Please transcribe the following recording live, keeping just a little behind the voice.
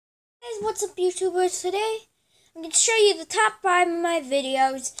Guys, what's up YouTubers? Today I'm going to show you the top 5 of my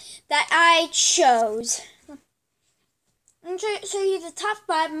videos that I chose. I'm going to show you the top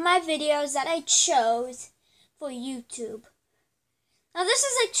 5 of my videos that I chose for YouTube. Now this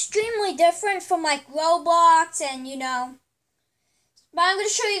is extremely different from like Roblox and but I'm going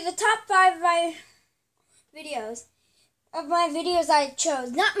to show you the top 5 of my videos. I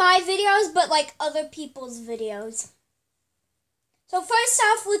chose. Not my videos, but like other people's videos. So first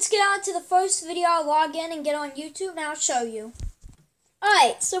off, let's get on to the first video. I'll log in and get on YouTube and I'll show you.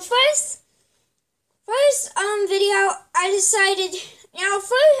 Alright, so first video, I decided,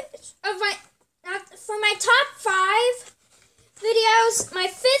 for my top 5 videos, my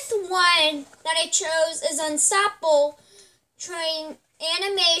 5th one that I chose is Unstoppable Train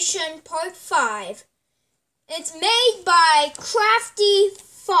Animation Part 5. It's made by Crafty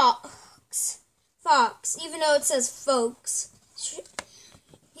Fox, even though it says Folks.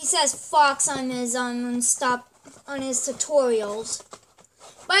 He says Fox on his tutorials.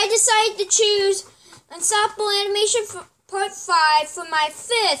 But I decided to choose Unstoppable Animation for Part 5 for my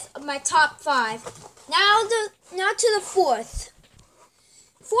 5th of my top 5. Now to the 4th.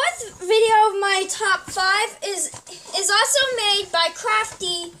 4th video of my top 5 is also made by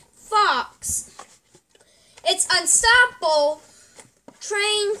Crafty Fox. It's Unstoppable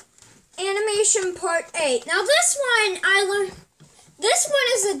Train Animation Part 8. Now this one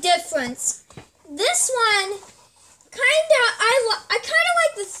is a difference. This one, I kind of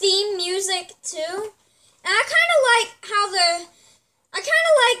like the theme music too, and I kind of like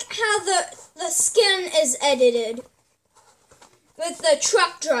how the skin is edited with the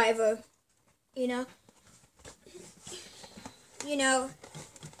truck driver.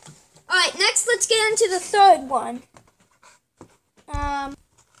 Alright, next let's get into the 3rd one.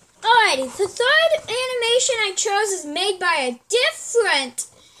 Alrighty, the 3rd animation I chose is made by a different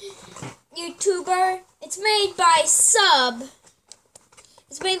YouTuber. It's made by Sub.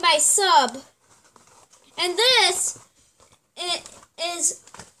 And this is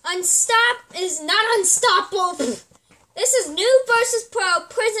not Unstoppable. This is New vs. Pro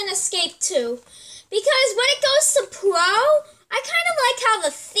Prison Escape 2. Because when it goes to Pro, I kind of like how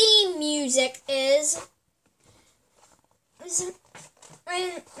the theme music is.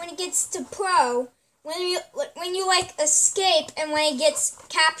 When it gets to Pro, when you like escape and when it gets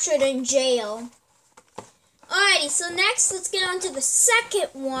captured in jail. Alrighty, so next let's get on to the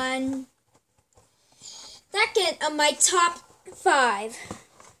 2nd one. 2nd of my top 5.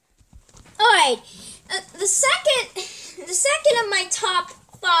 Alright, the second of my top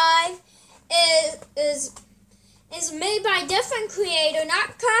 5 is made by a different creator,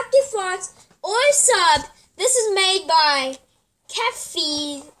 not Crafty Fox or Sub. This is made by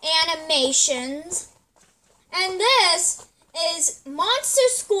Keffy Animations, and this is Monster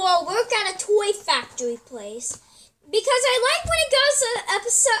School Work at a Toy Factory Place. Because I like when it goes to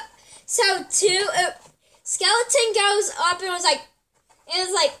episode 2, skeleton goes up and it was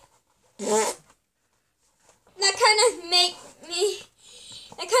like that kind of make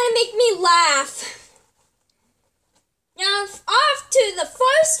me laugh. Now off to the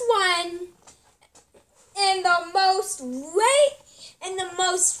first one. And the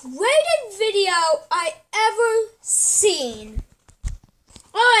most rated video I ever seen.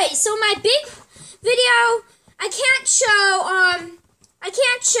 Alright, so my big video I can't show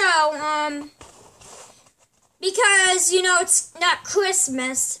because it's not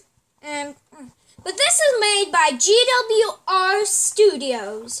Christmas. But this is made by GWR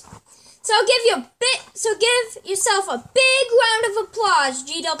Studios. So give yourself a big round of applause,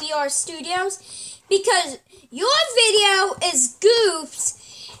 GWR Studios. Because your video is Goofs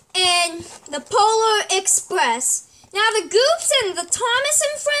and the Polar Express. Now the Goofs and the Thomas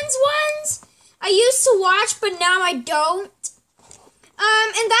and Friends ones I used to watch, but now I don't.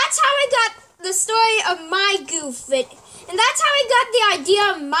 And that's how I got the story of my Goof and that's how I got the idea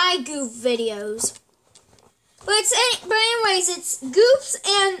of my Goof videos. But anyways, it's Goofs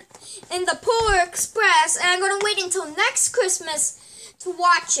and the Polar Express, and I'm gonna wait until next Christmas to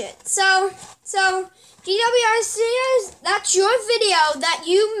watch it. So GWR Studios, that's your video that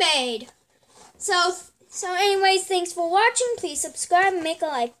you made. So anyways, thanks for watching. Please subscribe and make a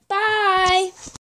like. Bye.